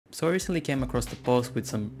So I recently came across the post with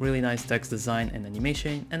some really nice text design and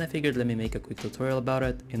animation, and I figured let me make a quick tutorial about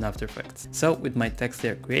it in After Effects. So with my text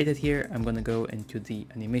layer created here, I'm gonna go into the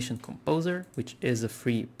Animation Composer, which is a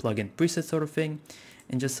free plugin preset sort of thing,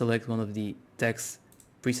 and just select one of the text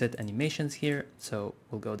preset animations here. So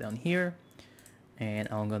we'll go down here, and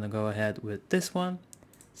I'm gonna go ahead with this one,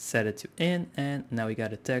 set it to in, and now we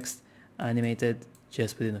got a text animated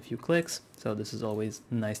just within a few clicks. So this is always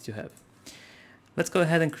nice to have. Let's go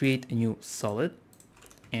ahead and create a new solid,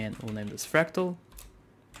 and we'll name this fractal,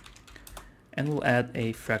 and we'll add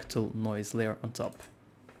a fractal noise layer on top.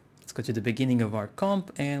 Let's go to the beginning of our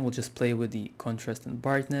comp, and we'll just play with the contrast and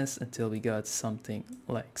brightness until we got something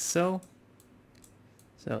like so.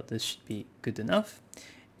 So this should be good enough.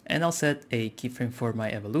 And I'll set a keyframe for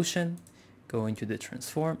my evolution, go into the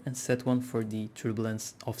transform and set one for the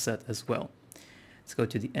turbulence offset as well. Let's go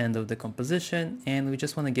to the end of the composition, and we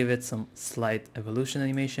just want to give it some slight evolution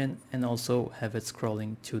animation and also have it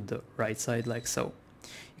scrolling to the right side like so.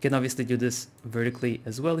 You can obviously do this vertically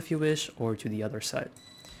as well if you wish, or to the other side.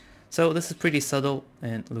 So this is pretty subtle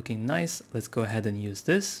and looking nice. Let's go ahead and use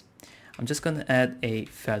this. I'm just going to add a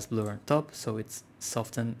fast blur on top so it's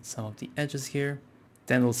soften some of the edges here.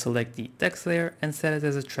 Then we'll select the text layer and set it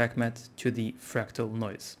as a track matte to the fractal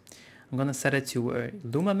noise. I'm going to set it to a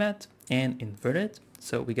Luma matte and invert it.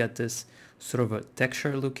 So we got this sort of a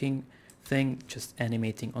texture looking thing just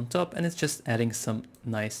animating on top, and it's just adding some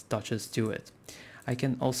nice touches to it. I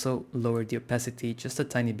can also lower the opacity just a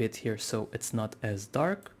tiny bit here so it's not as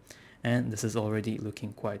dark, and this is already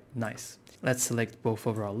looking quite nice. Let's select both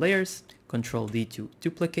of our layers, Ctrl D to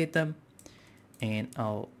duplicate them, and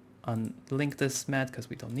I'll unlink this matte because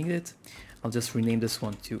we don't need it. I'll just rename this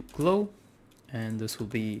one to Glow, and this will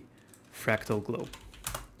be Fractal Glow.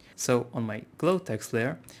 So on my Glow text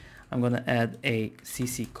layer, I'm going to add a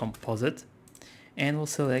CC composite, and we'll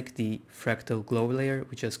select the Fractal Glow layer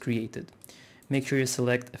we just created. Make sure you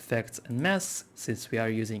select effects and masks since we are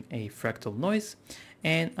using a fractal noise,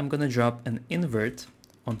 and I'm going to drop an invert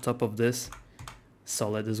on top of this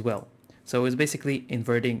solid as well. So it's basically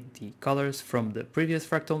inverting the colors from the previous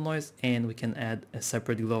fractal noise, and we can add a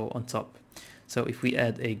separate glow on top. So if we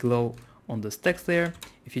add a glow on this text layer,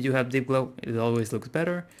 if you do have deep glow, it always looks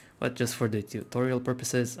better, but just for the tutorial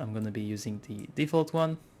purposes, I'm going to be using the default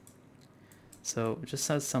one. So just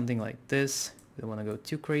has something like this. We don't want to go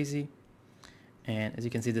too crazy. And as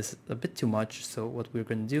you can see, this is a bit too much. So what we're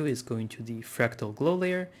going to do is go into the fractal glow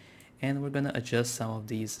layer, and we're going to adjust some of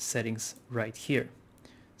these settings right here.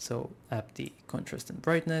 So up the contrast and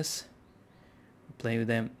brightness, play with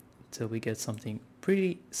them until we get something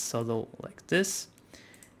pretty subtle like this.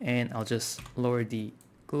 And I'll just lower the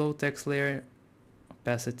glow text layer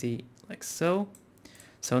opacity like so.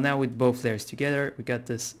 So now with both layers together, we got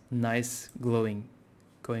this nice glowing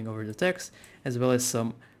going over the text, as well as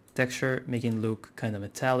some texture making it look kind of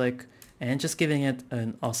metallic and just giving it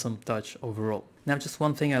an awesome touch overall. Now just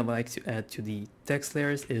one thing I'd like to add to the text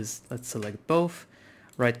layers is let's select both,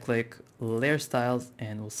 right click, layer styles,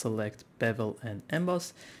 and we'll select bevel and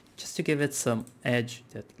emboss just to give it some edge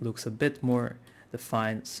that looks a bit more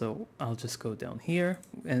defined. So I'll just go down here,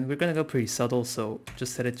 and we're gonna go pretty subtle, so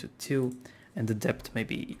just set it to 2 and the depth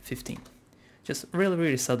maybe 15. Just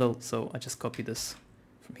really subtle, so I just copy this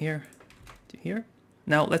from here to here.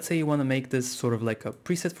 Now let's say you want to make this sort of like a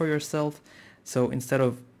preset for yourself. So instead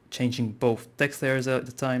of changing both text layers at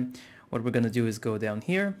the time, what we're gonna do is go down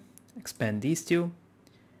here, expand these two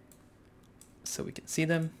so we can see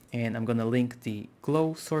them, and I'm gonna link the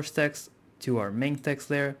glow source text to our main text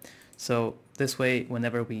layer. So this way,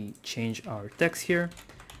 whenever we change our text here,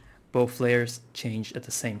 both layers change at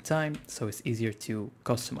the same time, so it's easier to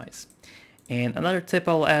customize. And another tip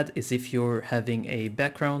I'll add is if you're having a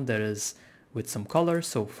background that is with some color.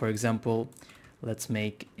 So for example, let's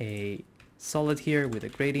make a solid here with a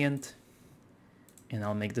gradient, and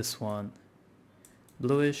I'll make this one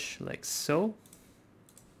bluish like so.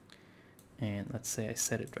 And let's say I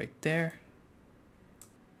set it right there.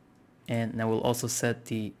 And now we'll also set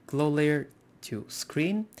the glow layer to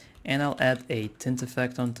screen, and I'll add a tint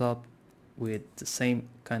effect on top with the same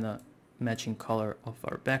kind of matching color of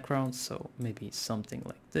our background, so maybe something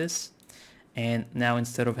like this. And now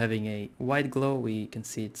instead of having a white glow, we can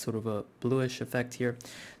see it's sort of a bluish effect here.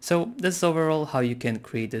 So this is overall how you can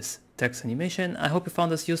create this text animation. I hope you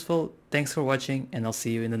found this useful. Thanks for watching, and I'll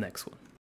see you in the next one.